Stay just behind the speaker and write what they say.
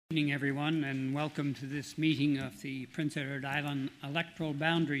Good evening, everyone, and welcome to this meeting of the Prince Edward Island Electoral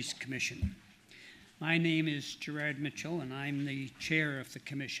Boundaries Commission. My name is Gerard Mitchell, and I'm the chair of the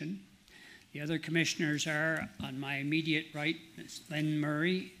commission. The other commissioners are, on my immediate right, Ms. Lynn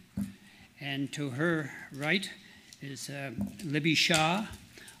Murray, and to her right is Libby Shaw.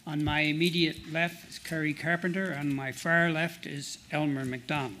 On my immediate left is Kerry Carpenter. On my far left is Elmer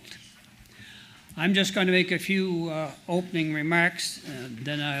MacDonald. I'm just going to make a few opening remarks,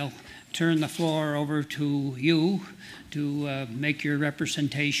 then I'll turn the floor over to you to make your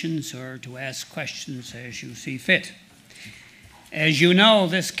representations or to ask questions as you see fit. As you know,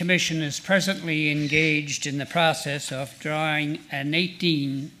 this commission is presently engaged in the process of drawing an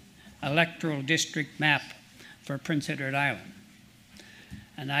 18 electoral district map for Prince Edward Island.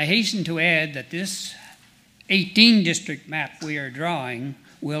 And I hasten to add that this 18 district map we are drawing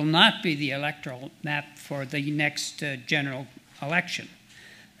will not be the electoral map for the next general election.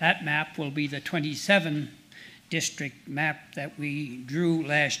 That map will be the 27 district map that we drew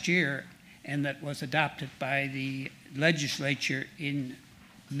last year and that was adopted by the legislature in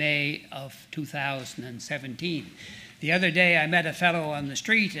May of 2017. The other day I met a fellow on the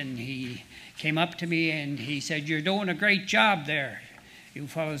street and he came up to me and he said, "You're doing a great job there. You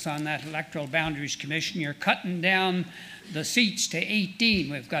fellows on that Electoral Boundaries Commission, you're cutting down the seats to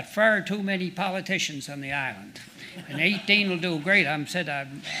 18. We've got far too many politicians on the island. And 18 will do great." I'm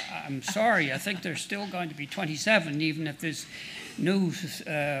sorry, I think there's still going to be 27, even if this new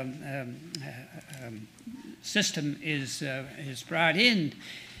system is brought in.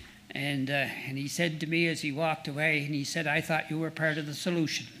 And he said to me as he walked away, and he said, "I thought you were part of the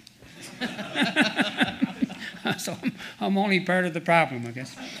solution." So I'm only part of the problem, I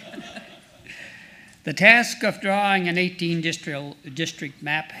guess. The task of drawing an 18 district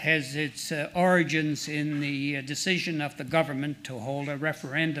map has its origins in the decision of the government to hold a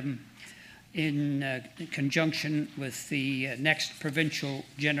referendum in conjunction with the next provincial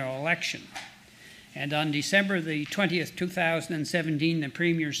general election. And on December the 20th, 2017, the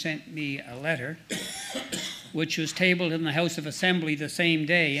Premier sent me a letter which was tabled in the House of Assembly the same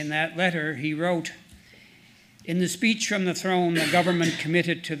day. In that letter, he wrote, "In the speech from the throne, the government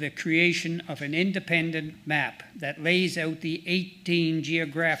committed to the creation of an independent map that lays out the 18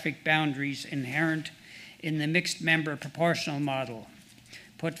 geographic boundaries inherent in the mixed-member proportional model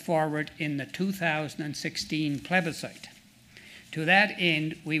put forward in the 2016 plebiscite. To that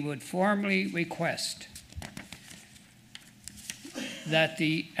end, we would formally request that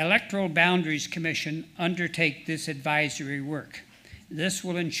the Electoral Boundaries Commission undertake this advisory work. This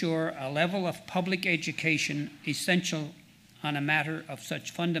will ensure a level of public education essential on a matter of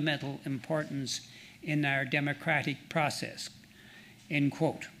such fundamental importance in our democratic process." End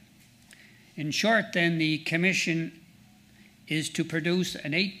quote. In short, then, the Commission is to produce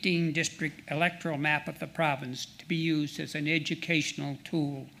an 18-district electoral map of the province to be used as an educational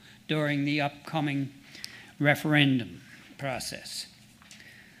tool during the upcoming referendum process.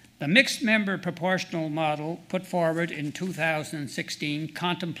 The mixed-member proportional model put forward in 2016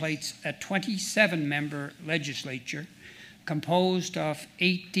 contemplates a 27-member legislature composed of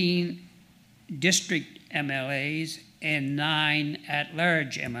 18 district MLAs and 9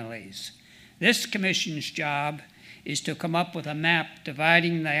 at-large MLAs. This commission's job is to come up with a map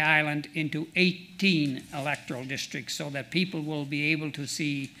dividing the island into 18 electoral districts so that people will be able to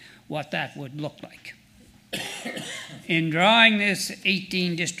see what that would look like. In drawing this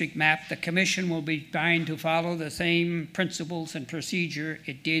 18-district map, the Commission will be trying to follow the same principles and procedure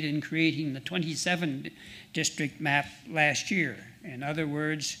it did in creating the 27-district map last year. In other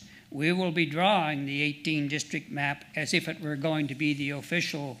words, we will be drawing the 18-district map as if it were going to be the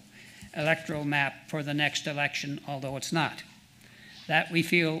official electoral map for the next election, although it's not. That, we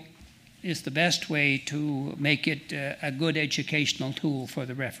feel, is the best way to make it a good educational tool for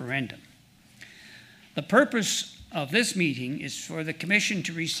the referendum. The purpose of this meeting is for the Commission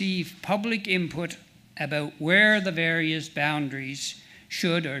to receive public input about where the various boundaries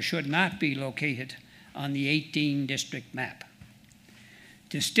should or should not be located on the 18-district map.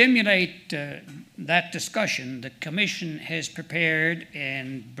 To stimulate that discussion, the Commission has prepared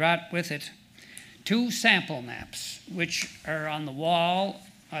and brought with it 2 sample maps, which are on the wall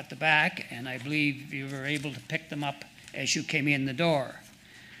at the back, and I believe you were able to pick them up as you came in the door.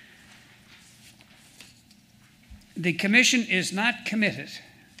 The Commission is not committed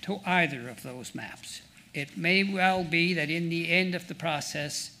to either of those maps. It may well be that in the end of the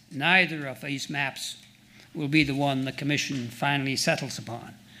process, neither of these maps will be the one the Commission finally settles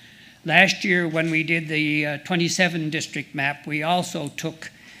upon. Last year, when we did the 27-district map, we also took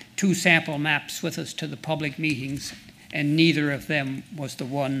 2 sample maps with us to the public meetings and neither of them was the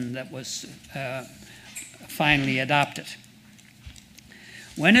one that was finally adopted.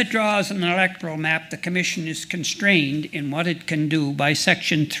 When it draws an electoral map, the Commission is constrained in what it can do by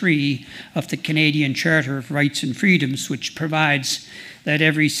Section 3 of the Canadian Charter of Rights and Freedoms, which provides that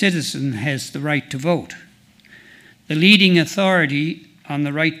every citizen has the right to vote. The leading authority on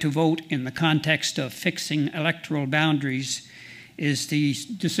the right to vote in the context of fixing electoral boundaries is the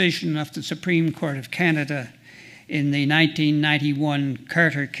decision of the Supreme Court of Canada in the 1991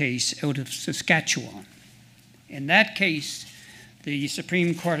 Carter case out of Saskatchewan. In that case, the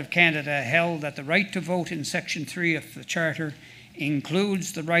Supreme Court of Canada held that the right to vote in Section 3 of the Charter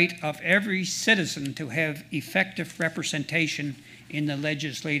includes the right of every citizen to have effective representation in the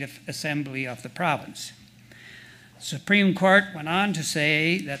Legislative Assembly of the province. The Supreme Court went on to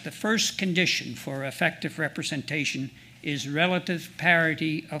say that the first condition for effective representation is relative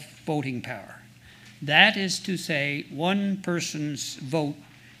parity of voting power. That is to say, one person's vote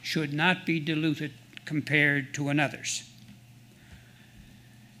should not be diluted compared to another's.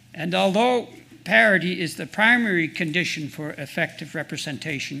 And although parity is the primary condition for effective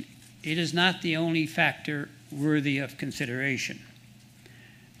representation, it is not the only factor worthy of consideration.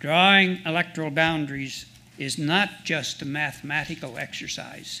 Drawing electoral boundaries is not just a mathematical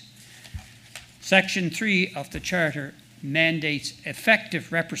exercise. Section 3 of the Charter mandates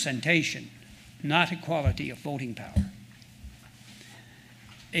effective representation, not equality of voting power.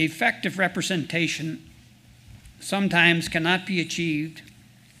 Effective representation sometimes cannot be achieved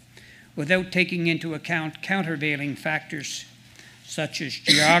without taking into account countervailing factors such as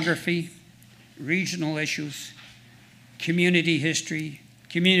geography, regional issues, community history,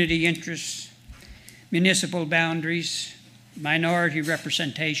 community interests, municipal boundaries, minority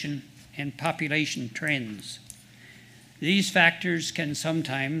representation, and population trends. These factors can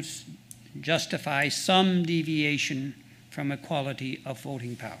sometimes justify some deviation from equality of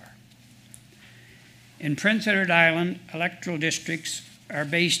voting power. In Prince Edward Island, electoral districts are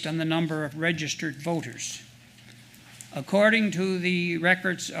based on the number of registered voters. According to the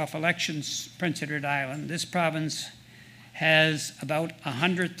records of elections Prince Edward Island, this province has about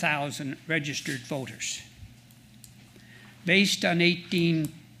 100,000 registered voters. Based on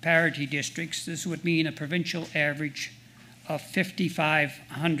 18 parity districts, this would mean a provincial average of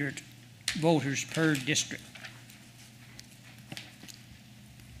 5,500 voters per district.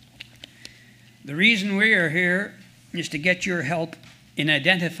 The reason we are here is to get your help in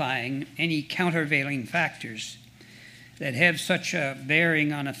identifying any countervailing factors that have such a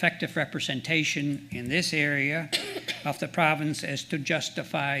bearing on effective representation in this area of the province as to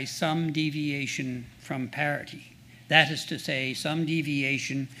justify some deviation from parity. That is to say, some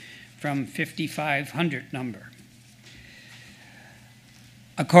deviation from 5,500 number.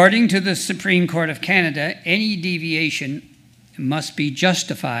 According to the Supreme Court of Canada, any deviation must be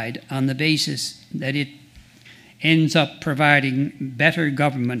justified on the basis that it ends up providing better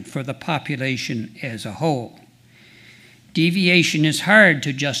government for the population as a whole. Deviation is hard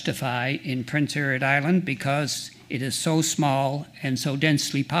to justify in Prince Edward Island because it is so small and so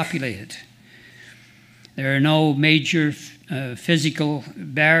densely populated. There are no major physical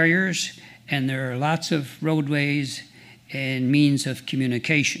barriers, and there are lots of roadways and means of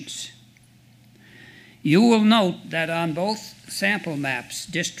communications. You will note that on both sample maps,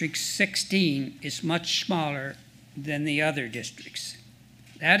 District 16 is much smaller than the other districts.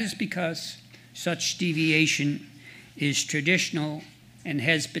 That is because such deviation is traditional and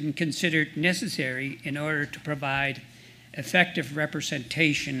has been considered necessary in order to provide effective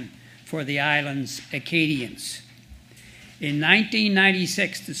representation for the island's Acadians. In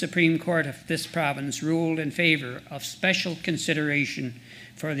 1996, the Supreme Court of this province ruled in favor of special consideration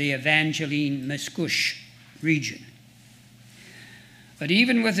for the Evangeline Mascouche region. But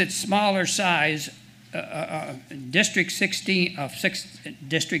even with its smaller size, District 16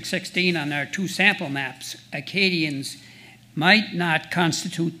 on our two sample maps, Acadians might not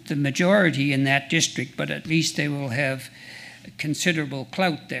constitute the majority in that district, but at least they will have considerable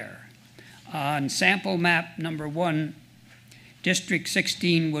clout there. On sample map number 1, District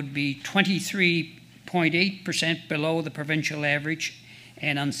 16 would be 23.8% below the provincial average,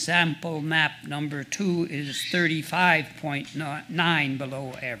 and on sample map number 2 is 35.9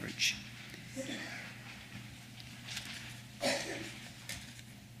 below average.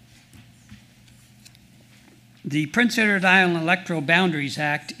 The Prince Edward Island Electoral Boundaries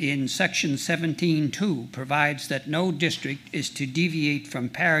Act in Section 17.2 provides that no district is to deviate from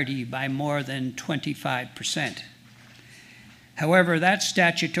parity by more than 25%. However, that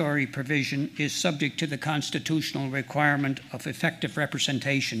statutory provision is subject to the constitutional requirement of effective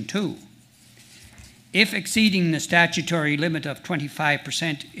representation too. If exceeding the statutory limit of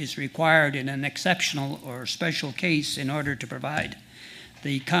 25% is required in an exceptional or special case in order to provide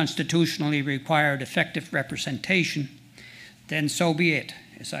the constitutionally required effective representation, then so be it.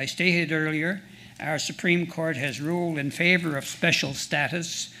 As I stated earlier, our Supreme Court has ruled in favor of special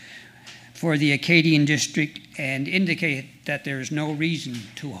status for the Acadian District and indicated that there is no reason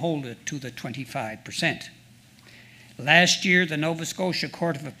to hold it to the 25%. Last year, the Nova Scotia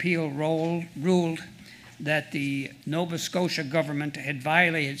Court of Appeal ruled that the Nova Scotia government had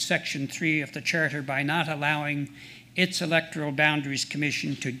violated Section 3 of the Charter by not allowing its Electoral Boundaries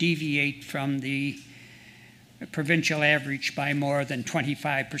Commission to deviate from the provincial average by more than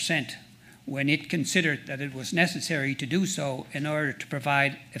 25% when it considered that it was necessary to do so in order to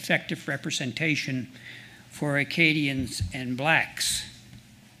provide effective representation for Acadians and Blacks.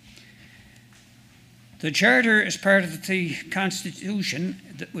 The Charter is part of the Constitution,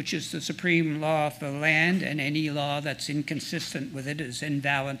 which is the supreme law of the land, and any law that's inconsistent with it is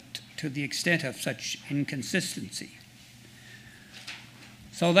invalid to the extent of such inconsistency.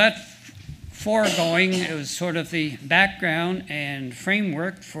 So that foregoing is sort of the background and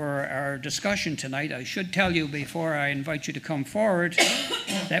framework for our discussion tonight. I should tell you before I invite you to come forward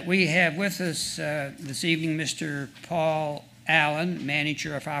that we have with us this evening Mr. Paul Allen,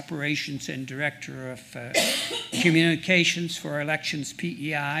 Manager of Operations and Director of Communications for Elections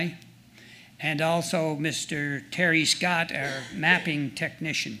PEI, and also Mr. Terry Scott, our mapping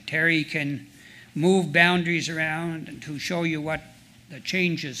technician. Terry can move boundaries around and to show you what the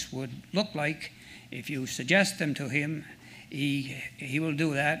changes would look like. If you suggest them to him, he will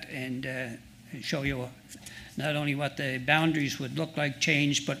do that and show you not only what the boundaries would look like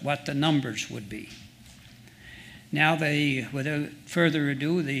changed, but what the numbers would be. Now, without further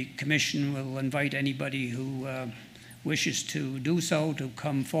ado, the Commission will invite anybody who wishes to do so to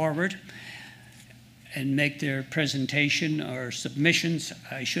come forward and make their presentation or submissions.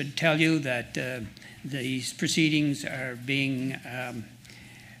 I should tell you that these proceedings are being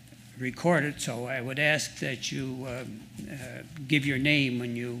recorded, so I would ask that you give your name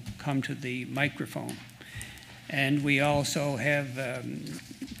when you come to the microphone. And we also have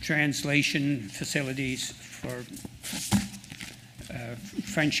translation facilities for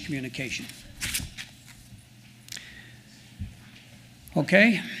French communication.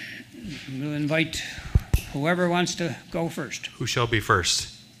 Okay, we'll invite whoever wants to go first. Who shall be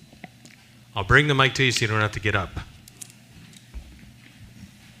first? I'll bring the mic to you so you don't have to get up.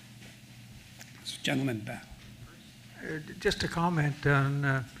 This gentleman back. Just a comment on,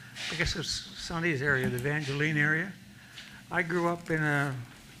 I guess it's Sonny's area, the Evangeline area. I grew up in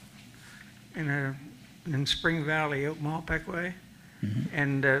Spring Valley, out Malpeque way,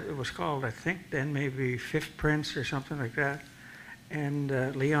 and it was called, I think then maybe Fifth Prince or something like that. And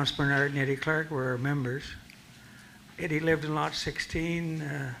Leonce Bernard and Eddie Clark were our members. Eddie lived in lot 16.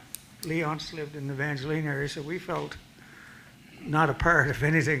 Leonce lived in the Evangeline area, so we felt not a part of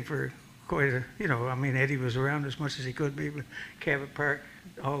anything for quite a, I mean, Eddie was around as much as he could be, but Cabot Park,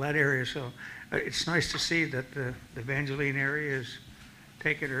 all that area. So it's nice to see that the Evangeline area is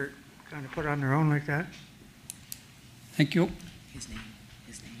taking her, kind of put on their own like that. Thank you. His name.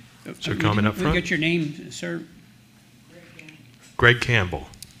 So comment up front. Get your name, sir. Greg Campbell.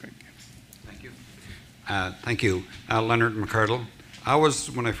 Thank you. Thank you. Leonard McCardle.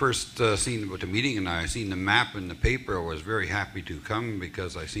 When I first seen about the meeting and I seen the map in the paper, I was very happy to come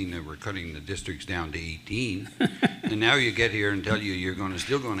because I seen they were cutting the districts down to 18. And now you get here and tell you you're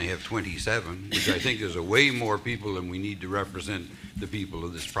still going to have 27, which I think is a way more people than we need to represent the people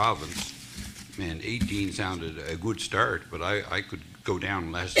of this province. Man, 18 sounded a good start, but I could go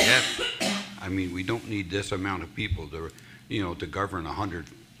down less yet. I mean, we don't need this amount of people to govern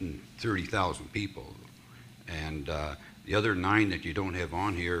 130,000 people. And the other 9 that you don't have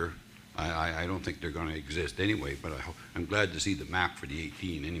on here, I don't think they're going to exist anyway, but I'm glad to see the map for the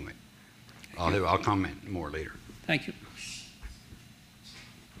 18 anyway. I'll comment more later. Thank you.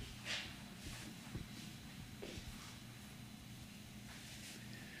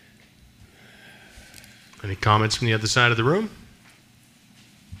 Any comments from the other side of the room?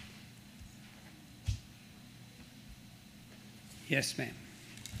 Yes, ma'am.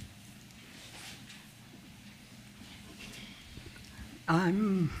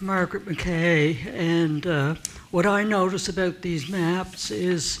 I'm Margaret McKay, and what I notice about these maps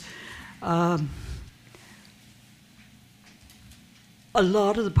is a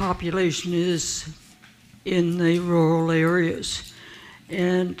lot of the population is in the rural areas,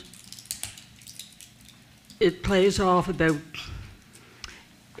 and it plays off about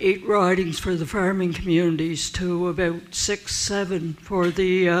 8 ridings for the farming communities to about 6, 7 for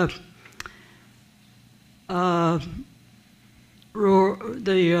the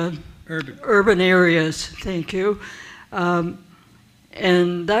urban areas. Thank you.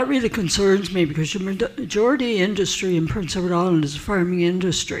 And that really concerns me because the majority industry in Prince Edward Island is a farming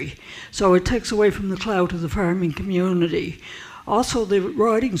industry. So it takes away from the clout of the farming community. Also, the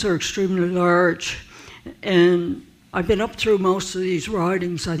ridings are extremely large. And I've been up through most of these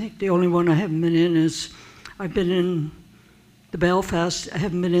ridings. I think the only one I haven't been in is, I've been in the Belfast, I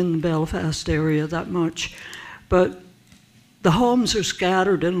haven't been in the Belfast area that much. But the homes are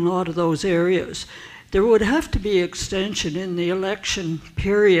scattered in a lot of those areas. There would have to be extension in the election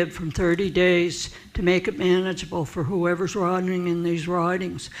period from 30 days to make it manageable for whoever's running in these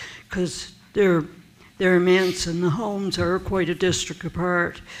ridings, because they're immense and the homes are quite a district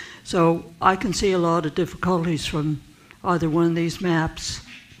apart. So I can see a lot of difficulties from either one of these maps.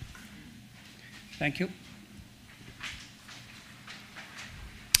 Thank you.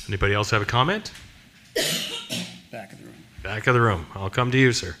 Anybody else have a comment? Back of the room. Back of the room. I'll come to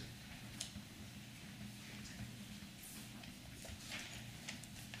you, sir.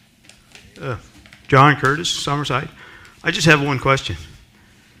 John Curtis, Summerside. I just have one question.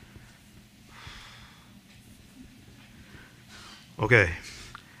 Okay.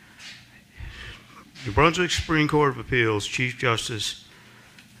 New Brunswick Supreme Court of Appeals Chief Justice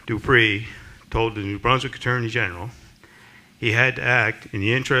Dupree told the New Brunswick Attorney General he had to act in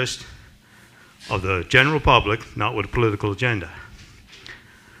the interest of the general public, not with a political agenda.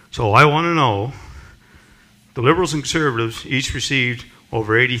 So I want to know, the Liberals and Conservatives each received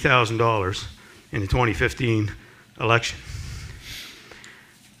over $80,000 in the 2015 election.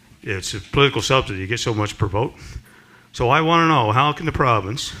 It's a political subsidy, you get so much per vote. So I want to know, how can the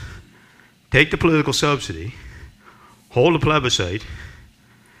province take the political subsidy, hold a plebiscite,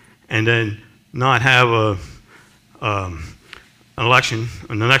 and then not have an election,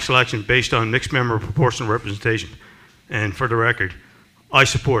 the next election based on mixed member proportional representation? And for the record, I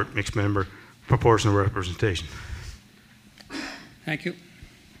support mixed member proportional representation. Thank you.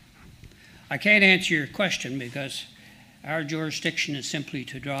 I can't answer your question because our jurisdiction is simply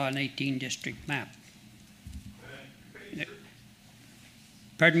to draw an 18-district map.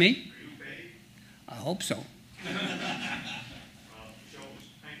 Pardon me? I hope so.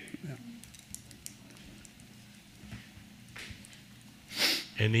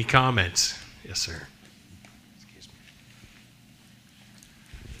 Any comments? Yes, sir.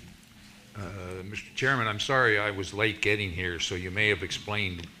 Mr. Chairman, I'm sorry I was late getting here, so you may have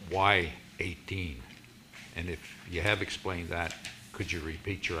explained why 18. And if you have explained that, could you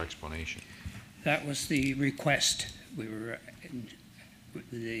repeat your explanation? That was the request.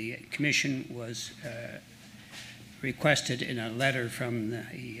 The commission was requested in a letter from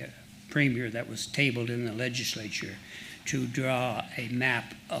the Premier that was tabled in the legislature to draw a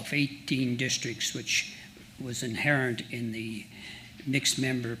map of 18 districts, which was inherent in the mixed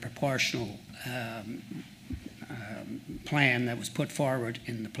member proportional plan that was put forward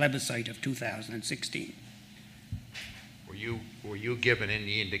in the plebiscite of 2016. Were you given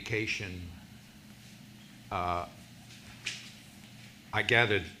any indication? I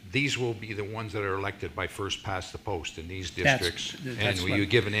gathered these will be the ones that are elected by first past the post in these districts. And were you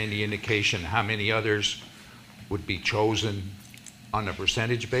given any indication how many others would be chosen on a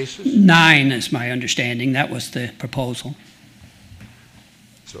percentage basis? 9 is my understanding. That was the proposal.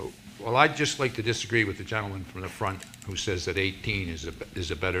 So, well, I'd just like to disagree with the gentleman from the front who says that 18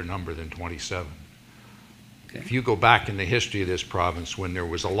 is a better number than 27. Okay. If you go back in the history of this province, when there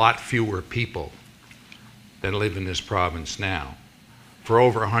was a lot fewer people that live in this province now, for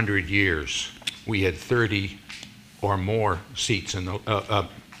over 100 years, we had 30 or more seats in the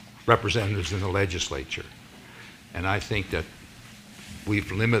representatives in the legislature. And I think that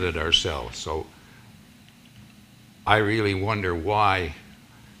we've limited ourselves. So I really wonder why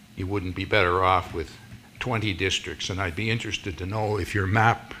you wouldn't be better off with 20 districts. And I'd be interested to know if your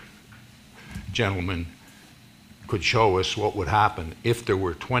map, gentlemen, could show us what would happen if there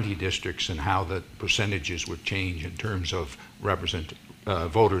were 20 districts and how the percentages would change in terms of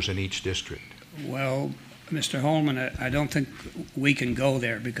voters in each district. Well, Mr. Holman, I don't think we can go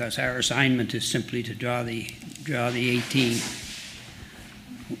there because our assignment is simply to draw the 18.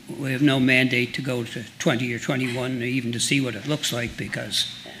 We have no mandate to go to 20 or 21 or even to see what it looks like,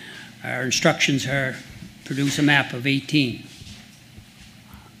 because our instructions are produce a map of 18.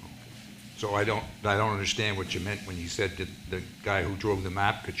 So I don't understand what you meant when you said that the guy who drove the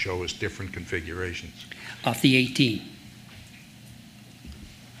map could show us different configurations. Of the 18.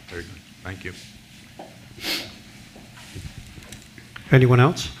 Very good. Thank you. Anyone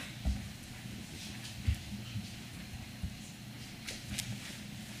else?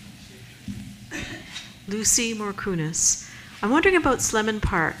 Lucy Morkunis. I'm wondering about Slemon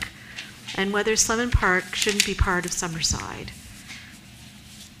Park and whether Slemon Park shouldn't be part of Summerside.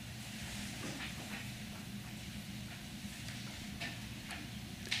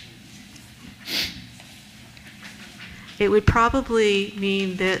 It would probably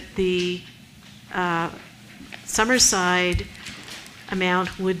mean that the Summerside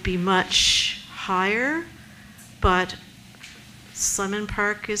amount would be much higher, but Slemon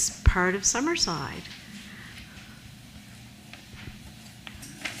Park is part of Summerside.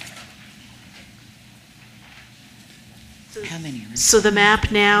 How many? So the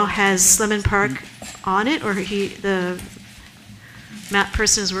map now has Slemon Park on it, or the map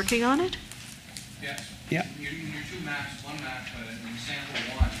person is working on it? Yes. Yeah. In your two maps, one map, in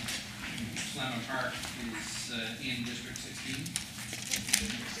sample one, Slemon Park is in District 16.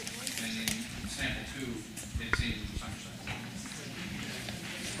 And in sample two, it's in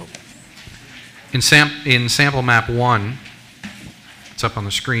Summerside. In sample map 1, it's up on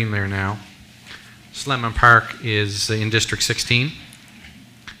the screen there now, Slemon Park is in District 16.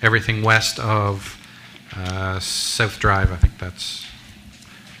 Everything west of South Drive, I think that's.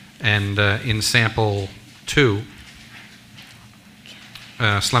 And in sample 2,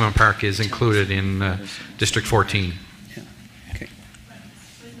 Slemon Park is included in District 14. Yeah. Okay.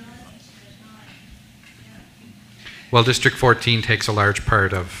 Well, District 14 takes a large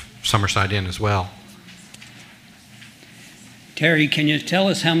part of Summerside in as well. Terry, can you tell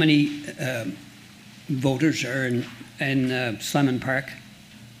us how many voters are in Slemon Park?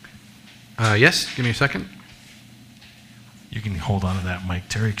 Yes, give me a second. You can hold on to that mic,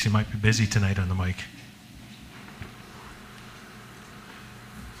 Terry, because you might be busy tonight on the mic.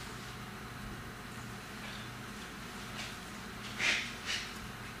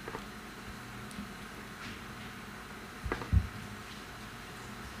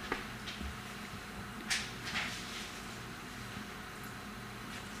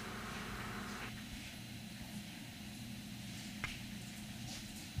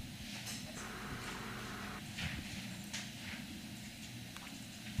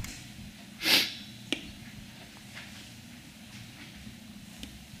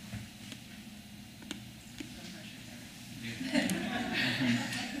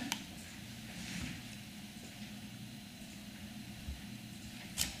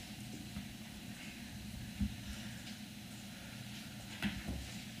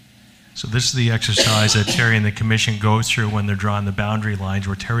 So this is the exercise that Terry and the commission go through when they're drawing the boundary lines,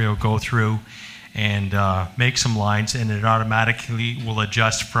 where Terry will go through and make some lines, and it automatically will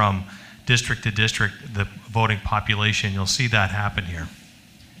adjust from district to district the voting population. You'll see that happen here.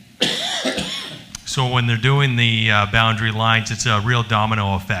 So when they're doing the boundary lines, it's a real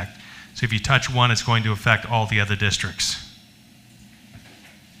domino effect. So if you touch one, it's going to affect all the other districts.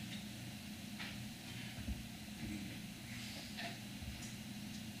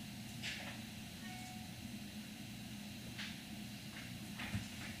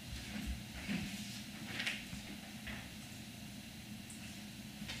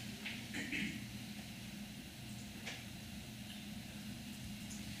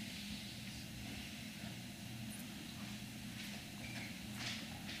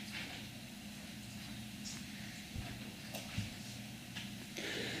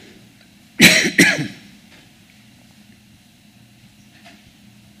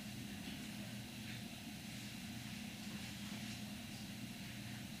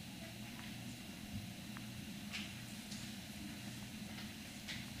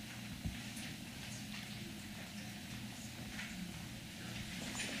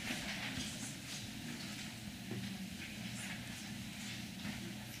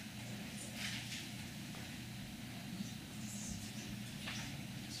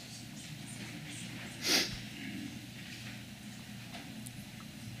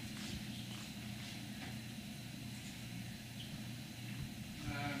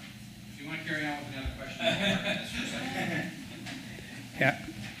 Yeah.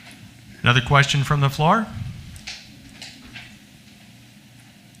 Another question from the floor?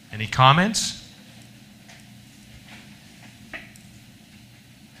 Any comments?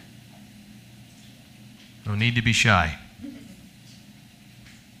 No need to be shy.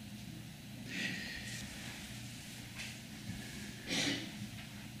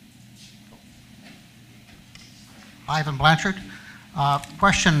 Ivan Blanchard.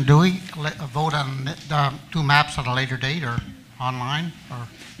 Question, do we vote on the two maps at a later date or online? Or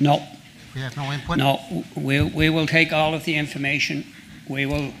No. we have no input? No, we will take all of the information. We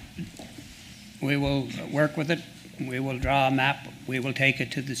will work with it. We will draw a map. We will take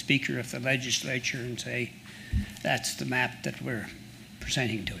it to the Speaker of the Legislature and say, that's the map that we're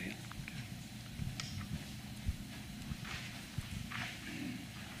presenting to you.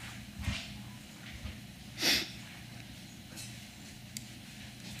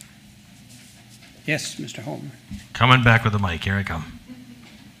 Yes, Mr. Holman. Coming back with the mic. Here I come.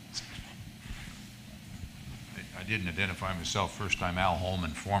 I didn't identify myself first time. Al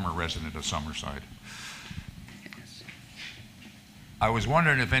Holman, former resident of Summerside. I was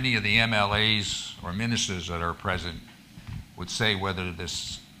wondering if any of the MLAs or ministers that are present would say whether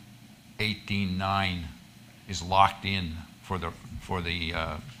this 18.9 is locked in for the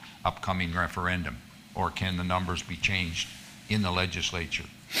upcoming referendum, or can the numbers be changed in the legislature?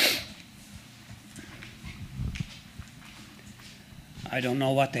 I don't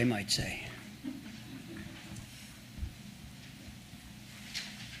know what they might say.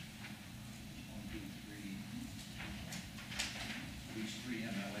 These three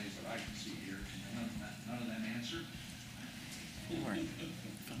MLAs that I can see here, none of them answered.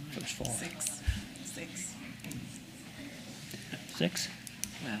 There's four. Six. Six?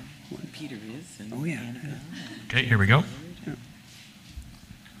 Well, Peter is. And Oh, yeah. Annabelle. Okay, here we go.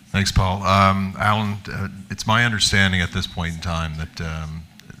 Thanks, Paul. Alan, it's my understanding at this point in time that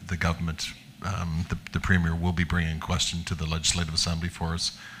the government, the Premier, will be bringing a question to the Legislative Assembly for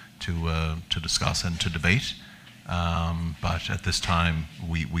us to discuss and to debate. But at this time,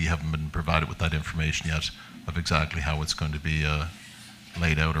 we haven't been provided with that information yet of exactly how it's going to be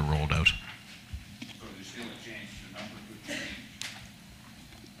laid out or rolled out. So there's still a chance the number could change.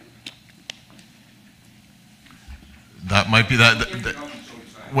 That might be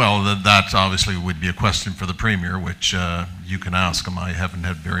well, that obviously would be a question for the Premier, which you can ask him. I haven't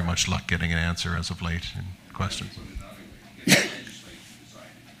had very much luck getting an answer as of late in questions.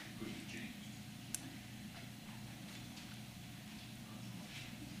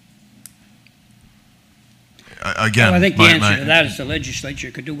 Again, well, I think the answer to that is the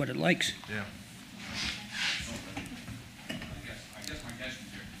legislature could do what it likes. Yeah. I guess my question,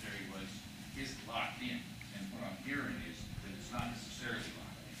 Terry, was, is it locked in? And what I'm hearing is that it's not necessarily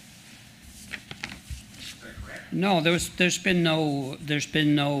locked in. Is that correct? No, there's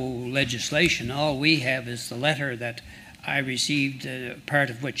been no legislation. All we have is the letter that I received,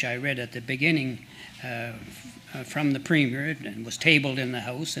 part of which I read at the beginning from the Premier, and was tabled in the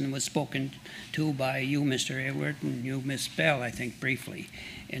House and was spoken to by you, Mr. Aylward, and you, Miss Bell, I think, briefly,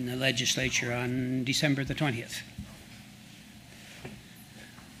 in the legislature on December the 20th.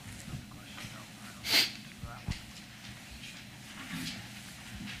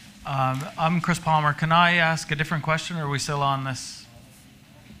 I'm Chris Palmer. Can I ask a different question, or are we still on this?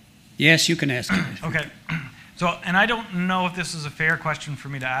 Yes, you can ask it. Okay. So, and I don't know if this is a fair question for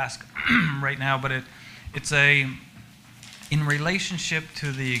me to ask right now, but it's in relationship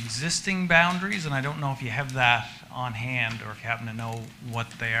to the existing boundaries, and I don't know if you have that on hand or if you happen to know what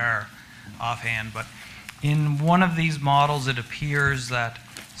they are offhand, but in one of these models it appears that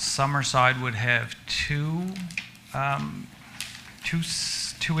Summerside would have two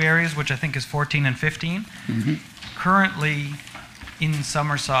areas, which I think is 14 and 15. Mm-hmm. Currently in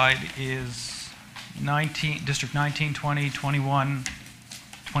Summerside is District 19, 20, 21,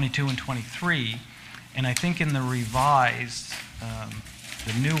 22, and 23. And I think in the revised,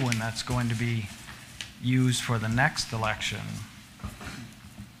 the new one that's going to be used for the next election.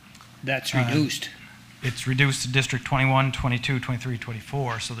 That's reduced. It's reduced to District 21, 22, 23,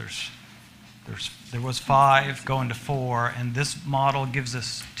 24. So there was 5 going to 4, and this model gives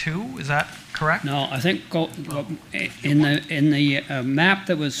us 2. Is that correct? No, I think in the map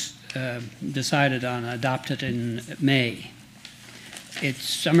that was decided on, adopted in May, it's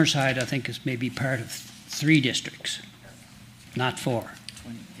Summerside, I think, is maybe part of 3 districts, not 4.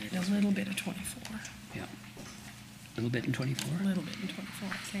 A little bit of 24. Yeah. A little bit in 24? A little bit in 24,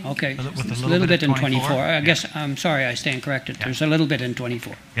 I think. Okay. With a little bit in 24. I guess, I'm sorry, I stand corrected. Yeah. There's a little bit in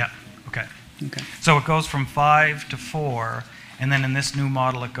 24. Yeah, okay. Okay. So it goes from 5 to 4, and then in this new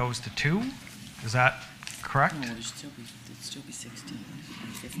model it goes to 2? Is that correct? No, it'd still be 16,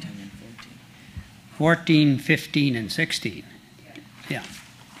 and 15, and 14. 14, 15, and 16. Yeah.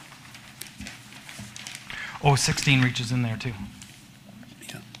 Oh, 16 reaches in there too.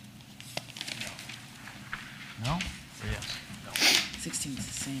 Yeah. No? Or yes? 16 is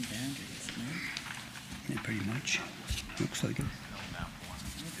the same boundary, isn't it? Yeah, pretty much. Looks like it.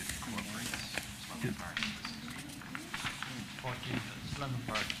 Yeah. 14.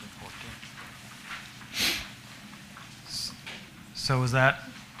 So is that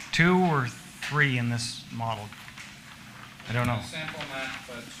 2 or 3 in this model? I don't know. Sample map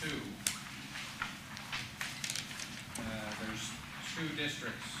 2. There's 2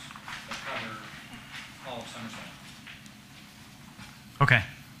 districts that cover all of Summerside. Okay,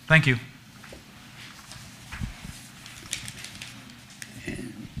 thank you.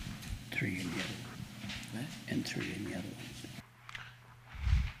 And 3 in the other. What? And 3 in the other one.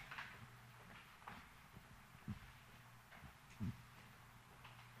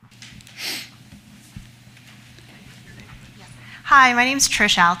 Hi, my name is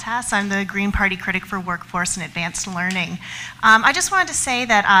Trish Altas. I'm the Green Party critic for workforce and advanced learning. I just wanted to say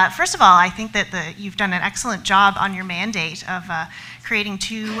that, first of all, I think that you've done an excellent job on your mandate of creating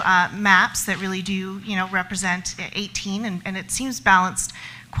two maps that really do, represent 18, and it seems balanced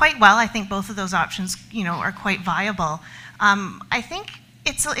quite well. I think both of those options, are quite viable. I think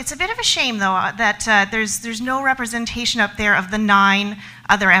it's a bit of a shame, though, that there's no representation up there of the 9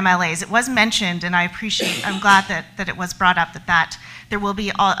 other MLAs. It was mentioned, and I'm glad that it was brought up that there will be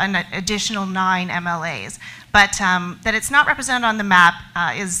an additional 9 MLAs. But that it's not represented on the map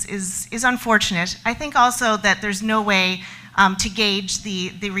is unfortunate. I think also that there's no way to gauge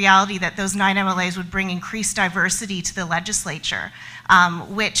the reality that those 9 MLAs would bring increased diversity to the legislature,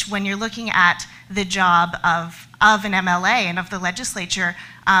 which, when you're looking at the job of an MLA and of the legislature,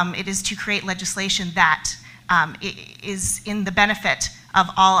 it is to create legislation that is in the benefit of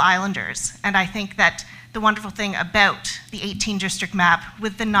all islanders. And I think that the wonderful thing about the 18 district map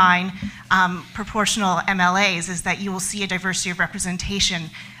with the 9 proportional MLAs is that you will see a diversity of representation,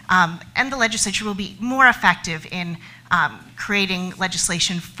 and the legislature will be more effective in creating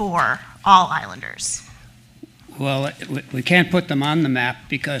legislation for all islanders. Well, we can't put them on the map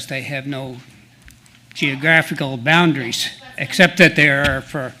because they have no geographical boundaries, except that they are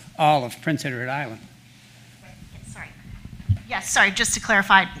for all of Prince Edward Island. Yes, sorry, just to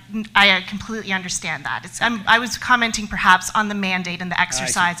clarify, I completely understand that. I was commenting perhaps on the mandate and the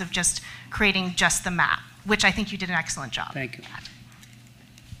exercise of just creating just the map, which I think you did an excellent job. Thank you.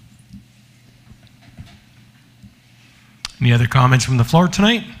 Any other comments from the floor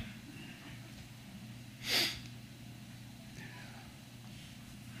tonight?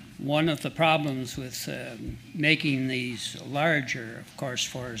 One of the problems with making these larger, of course,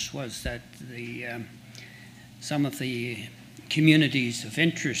 for us was that some of the communities of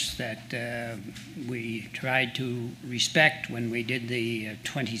interest that we tried to respect when we did the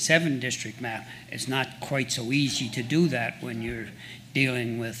 27 district map, it's not quite so easy to do that when you're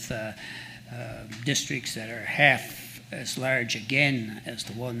dealing with districts that are half as large again as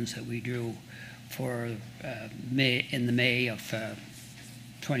the ones that we drew for in the May of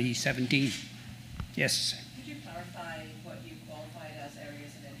 2017. Yes. Could you clarify what you qualified as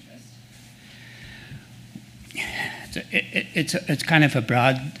areas of interest? It's kind of a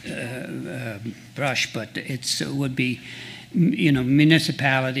broad brush, but it would be,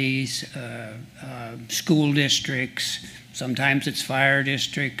 municipalities, school districts. Sometimes it's fire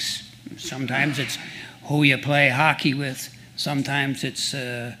districts. Sometimes it's who you play hockey with. Sometimes it's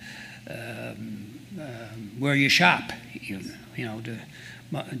where you shop.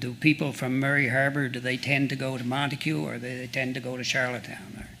 Do people from Murray Harbor, do they tend to go to Montague, or do they tend to go to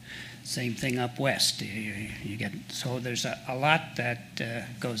Charlottetown? Or same thing up west. You get, so there's a lot that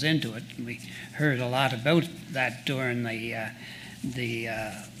goes into it. We heard a lot about that during the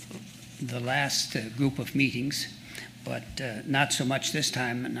last group of meetings, but not so much this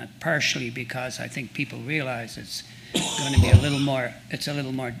time, and partially because I think people realize it's going to be a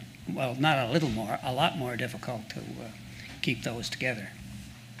lot more difficult to keep those together.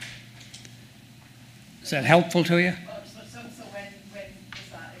 Is that helpful to you? So when is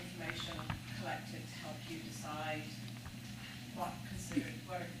that information collected to help you decide what considered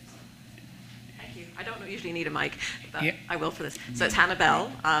work? Thank you. I don't usually need a mic, but Yeah. I will for this. So it's Hannah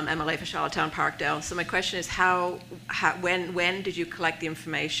Bell, MLA for Charlottetown Parkdale. So my question is, when did you collect the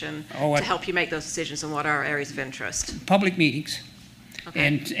information to help you make those decisions, and what are areas of interest? Public meetings, Okay.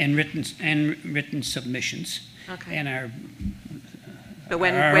 and written submissions, Okay. and our. But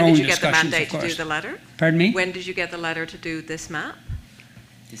when own did you get the discussions, mandate of to do course. the letter? Pardon me? When did you get the letter to do this map?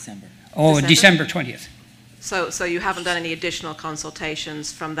 December. Oh, December 20th. So you haven't done any additional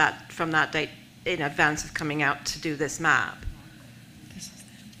consultations from that date in advance of coming out to do this map?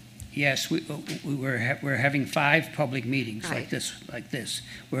 Yes, we're having 5 public meetings like this.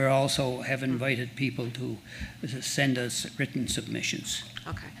 We also have invited people to send us written submissions.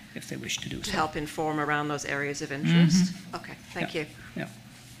 Okay. If they wish to do so. To help inform around those areas of interest? Mm-hmm. Okay, thank you. Yeah.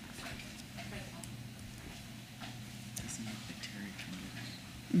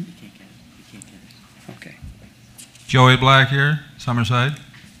 You can't get it. Okay. Joey Black here, Summerside.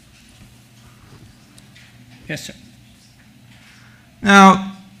 Yes, sir.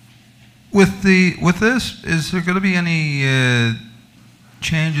 Now, with this, is there going to be any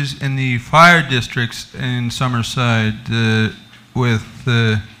changes in the fire districts in Summerside with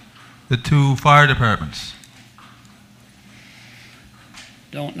the 2 fire departments?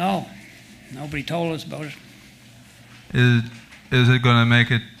 Don't know. Nobody told us about it. Is it going to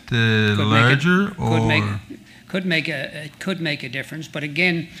make it larger, or could make a difference? But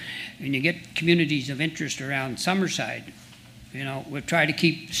again, when you get communities of interest around Summerside, you know, we've tried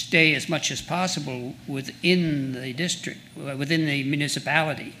to stay as much as possible within the district, within the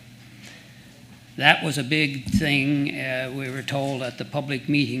municipality. That was a big thing we were told at the public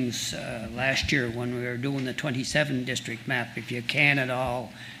meetings last year when we were doing the 27 district map. If you can at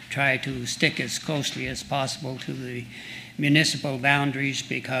all, try to stick as closely as possible to the municipal boundaries,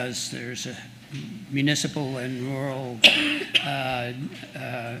 because there's a municipal and rural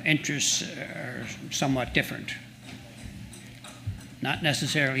interests are somewhat different. Not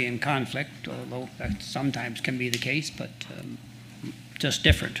necessarily in conflict, although that sometimes can be the case, but just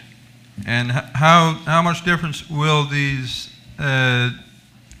different. And how much difference will these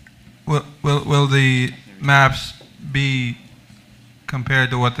will the maps be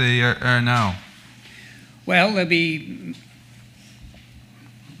compared to what they are now? Well, they'll be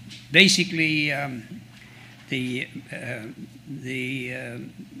basically the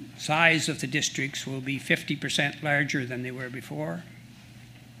size of the districts will be 50% larger than they were before.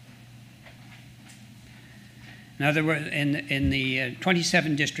 In other words, in the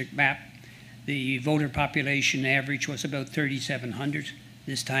 27 district map, the voter population average was about 3,700.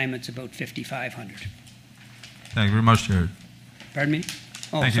 This time it's about 5,500. Thank you very much, Jared. Pardon me?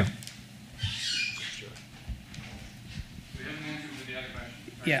 Oh, Thank you. We haven't answered the other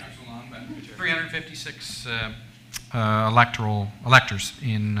question. Yeah. 356 electors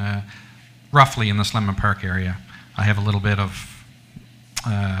in roughly in the Slemon Park area. I have a little bit of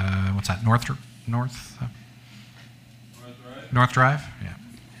what's that? North Drive, yeah.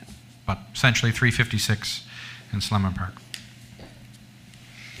 But essentially 356 in Slemon Park.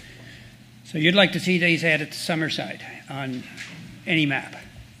 So you'd like to see these added to Summerside on any map?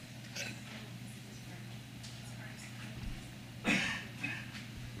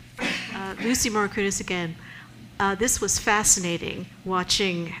 Lucy Markutis again. This was fascinating,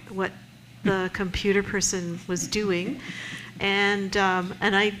 watching what the computer person was doing, and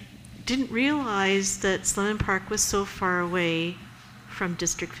I didn't realize that Slemon Park was so far away from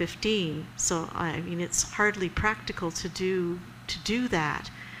District 15. So I mean, it's hardly practical to do that,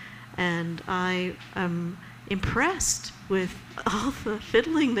 and I am impressed with all the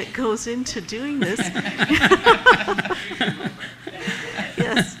fiddling that goes into doing this.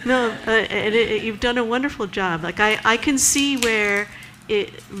 Yes, no, you've done a wonderful job. Like I can see where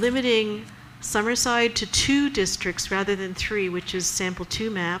limiting Summerside to 2 districts rather than 3, which is sample 2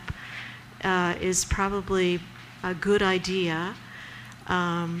 map, is probably a good idea.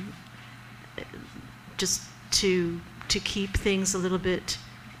 Just to keep things a little bit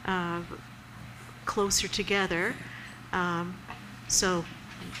closer together. So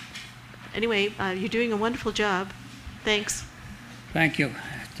anyway, you're doing a wonderful job. Thanks. Thank you.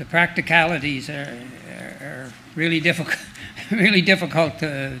 The practicalities are really difficult. Really difficult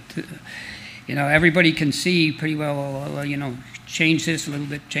to, you know, everybody can see pretty well, you know, change this a little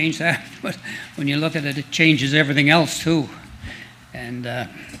bit, change that, but when you look at it, it changes everything else too. And there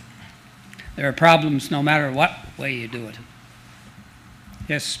are problems no matter what way you do it.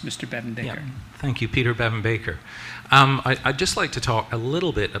 Yes, Mr. Bevan Baker. Yeah. Thank you, Peter Bevan Baker. I'd just like to talk a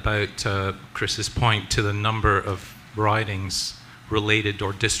little bit about Chris's point to the number of ridings related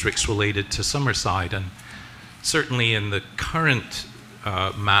or districts related to Summerside. And certainly in the current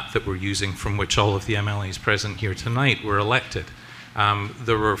map that we're using, from which all of the MLAs present here tonight were elected,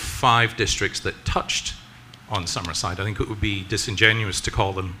 there were 5 districts that touched on Summerside. I think it would be disingenuous to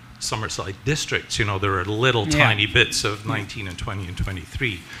call them Summerside districts. You know, there are little tiny bits of 19 and 20 and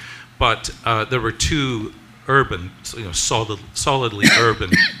 23. But there were 2 urban, you know, solidly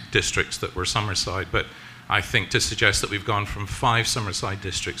urban districts that were Summerside. But I think to suggest that we've gone from 5 Summerside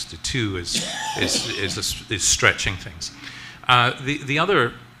districts to 2 is stretching things. The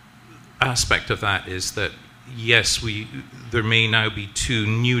other aspect of that is that, yes, there may now be 2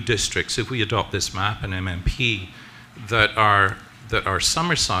 new districts, if we adopt this map and MMP, that are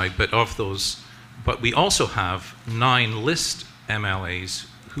Summerside, but we also have 9 list MLAs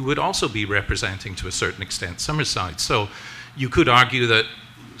who would also be representing to a certain extent Summerside. So you could argue that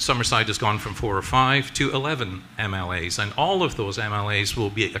Summerside has gone from 4 or 5 to 11 MLAs, and all of those MLAs will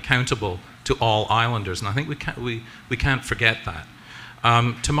be accountable to all islanders, and I think we can't forget that.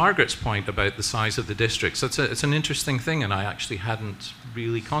 To Margaret's point about the size of the districts, it's an interesting thing, and I actually hadn't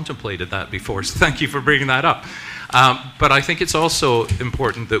really contemplated that before, so thank you for bringing that up. But I think it's also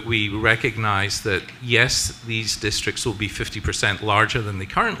important that we recognize that, yes, these districts will be 50% larger than they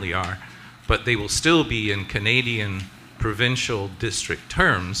currently are, but they will still be, in Canadian provincial district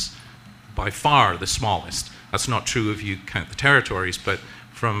terms, by far the smallest. That's not true if you count the territories, but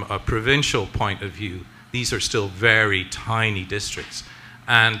from a provincial point of view, these are still very tiny districts.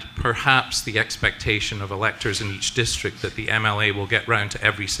 and perhaps the expectation of electors in each district that the MLA will get round to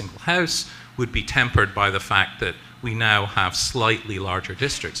every single house would be tempered by the fact that we now have slightly larger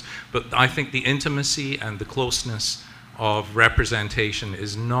districts. But I think the intimacy and the closeness of representation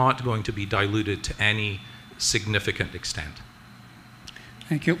is not going to be diluted to any significant extent.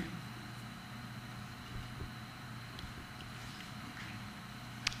 Thank you.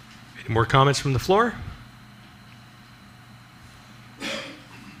 Any more comments from the floor?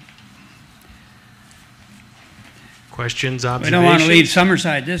 Questions, observations? We don't want to leave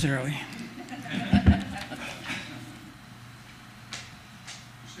Summerside this early.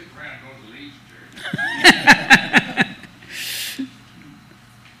 Stick around and go to the Legion, Jerry.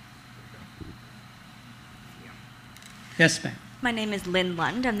 Yes, ma'am. My name is Lynn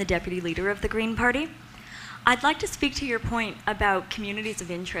Lund. I'm the deputy leader of the Green Party. I'd like to speak to your point about communities of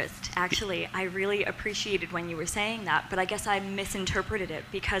interest. Actually, I really appreciated when you were saying that, but I guess I misinterpreted it,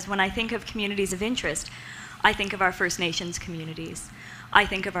 because when I think of communities of interest, I think of our First Nations communities. I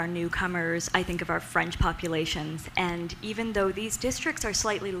think of our newcomers, I think of our French populations, and even though these districts are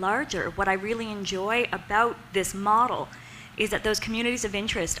slightly larger, what I really enjoy about this model is that those communities of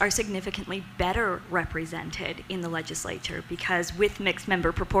interest are significantly better represented in the legislature, because with mixed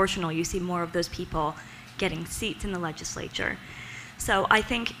member proportional, you see more of those people getting seats in the legislature. So I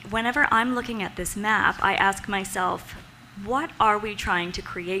think whenever I'm looking at this map, I ask myself, what are we trying to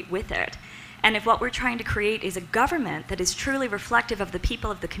create with it? And if what we're trying to create is a government that is truly reflective of the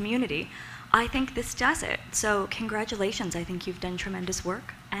people of the community, I think this does it. So congratulations, I think you've done tremendous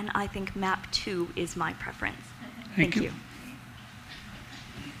work, and I think map 2 is my preference. Thank you.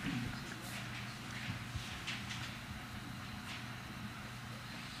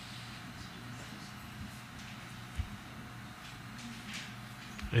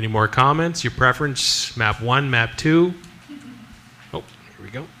 Any more comments? Your preference, map 1, map 2? Oh, here we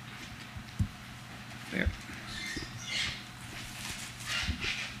go. There.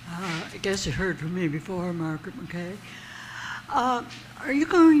 I guess you heard from me before, Margaret McKay. Are you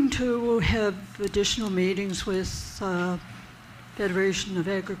going to have additional meetings with Federation of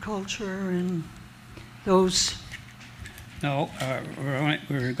Agriculture and those? No,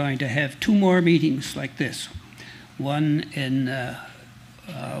 we're going to have 2 more meetings like this. One in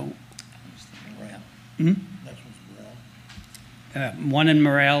one in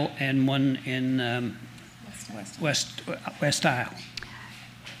Morel and one in West Isle.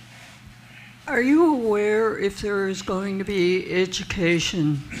 Are you aware if there is going to be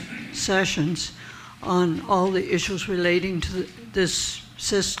education sessions on all the issues relating to this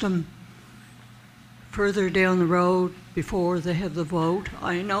system further down the road before they have the vote?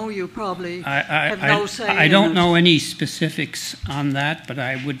 I know you probably have no say in it. I don't know any specifics on that, but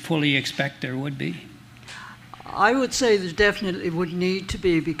I would fully expect there would be. I would say there definitely would need to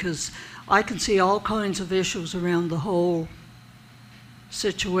be, because I can see all kinds of issues around the whole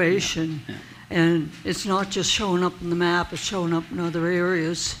situation. Yeah. And it's not just showing up in the map, it's showing up in other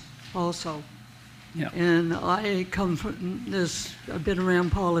areas also. Yeah. And I come from this, I've been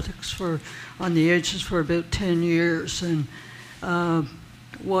around politics on the edges for about 10 years, and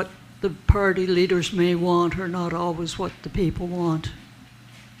what the party leaders may want are not always what the people want.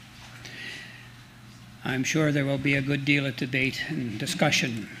 I'm sure there will be a good deal of debate and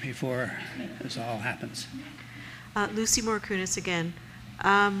discussion before this all happens. Lucy Moore-Kunis again.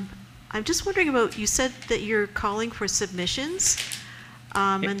 I'm just wondering about, you said that you're calling for submissions,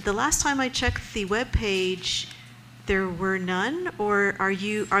 and the last time I checked the webpage, there were none, or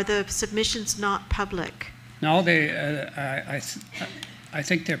are the submissions not public? No, I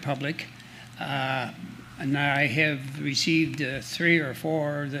think they're public, and I have received 3 or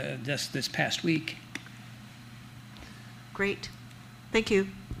 4 this past week. Great, thank you.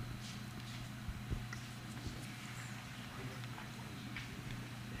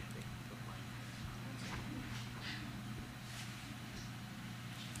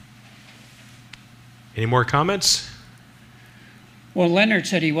 Any more comments? Well, Leonard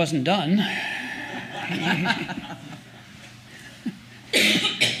said he wasn't done.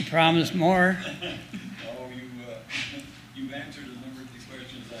 He promised more. Oh, you've answered a number of these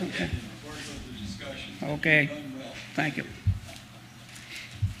questions I had in the course of the discussion. Okay. You've done well. Thank you.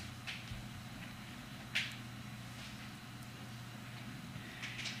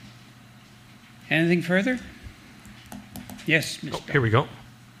 Anything further? Yes, Mr. Oh, here we go.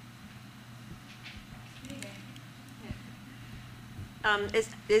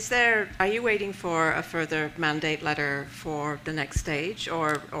 Are you waiting for a further mandate letter for the next stage,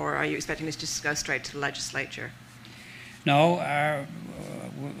 or are you expecting this to just go straight to the legislature? No,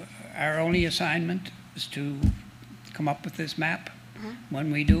 our only assignment is to come up with this map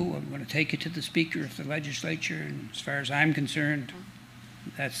When we do, I'm going to take it to the Speaker of the Legislature, and as far as I'm concerned,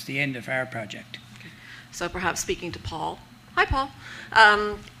 that's the end of our project. Okay. So perhaps speaking to Paul. Hi, Paul.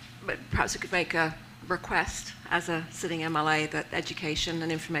 But perhaps we could make a request as a sitting MLA that education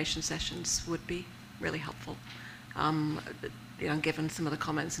and information sessions would be really helpful. Given some of the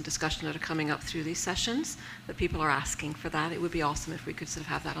comments and discussion that are coming up through these sessions, that people are asking for that, it would be awesome if we could sort of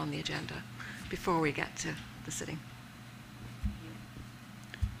have that on the agenda before we get to the sitting.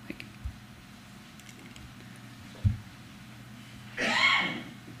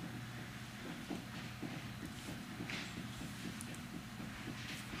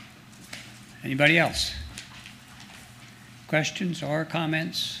 Anybody else? Questions or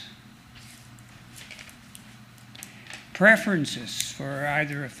comments? Preferences for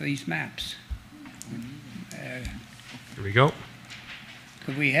either of these maps? Here we go.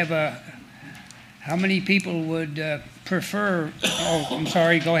 Could we have how many people would prefer, oh, I'm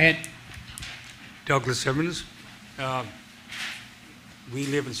sorry, go ahead. Douglas Simmons. We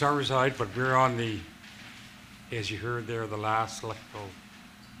live in Summerside, but we're on the, as you heard there, the last electoral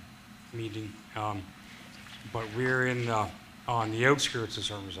meeting. But we're on the outskirts of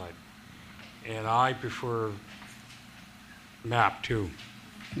Summerside. And I prefer map 2.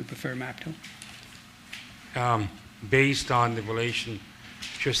 You prefer map 2? Based on the relation,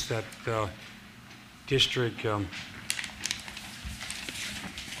 just that District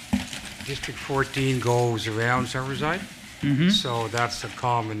 14 goes around Summerside. So that's a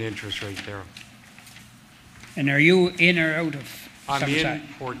common interest right there. And are you in or out of I'm Summerside? in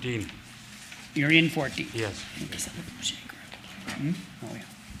 14. You're in 14? Yes. Oh, yeah.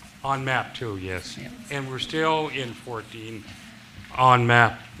 On map 2, yes. Yeah. And we're still in 14 on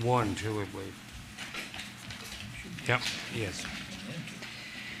map 1, too, I believe. Yep, yes.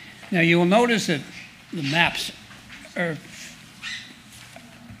 Now you will notice that the maps are,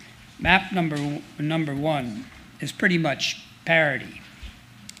 map number 1 is pretty much parity.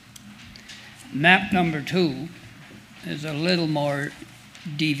 Map number 2 is a little more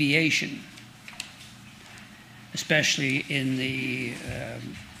deviation, especially in the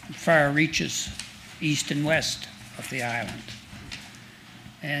far reaches east and west of the island.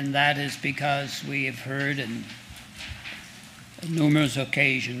 And that is because we have heard in numerous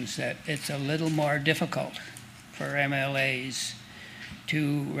occasions that it's a little more difficult for MLAs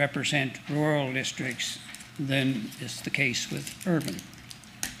to represent rural districts than is the case with urban.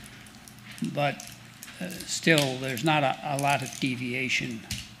 But still, there's not a lot of deviation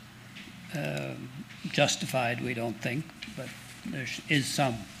justified, we don't think, but there is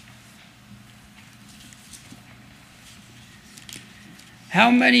some. How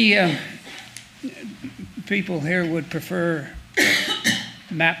many people here would prefer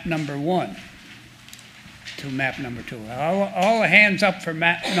map number 1 to map number 2? All the hands up for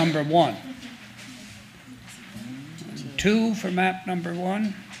map number 1. 2 for map number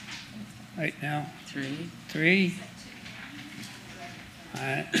 1 right now. 3.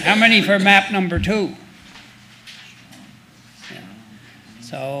 How many for map number 2? Yeah.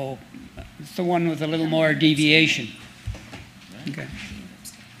 So it's the one with a little more deviation. Okay.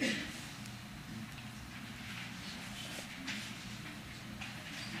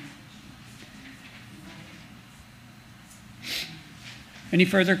 Any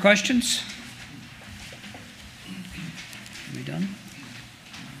further questions? Are we done?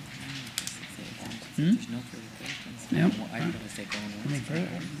 There's no further questions. No? Anything further?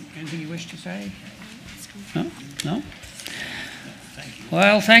 Anything you wish to say? No? No?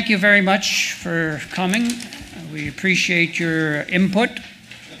 Well, thank you very much for coming. We appreciate your input,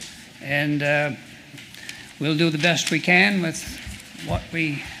 and we'll do the best we can with what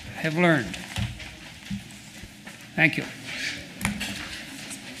we have learned. Thank you.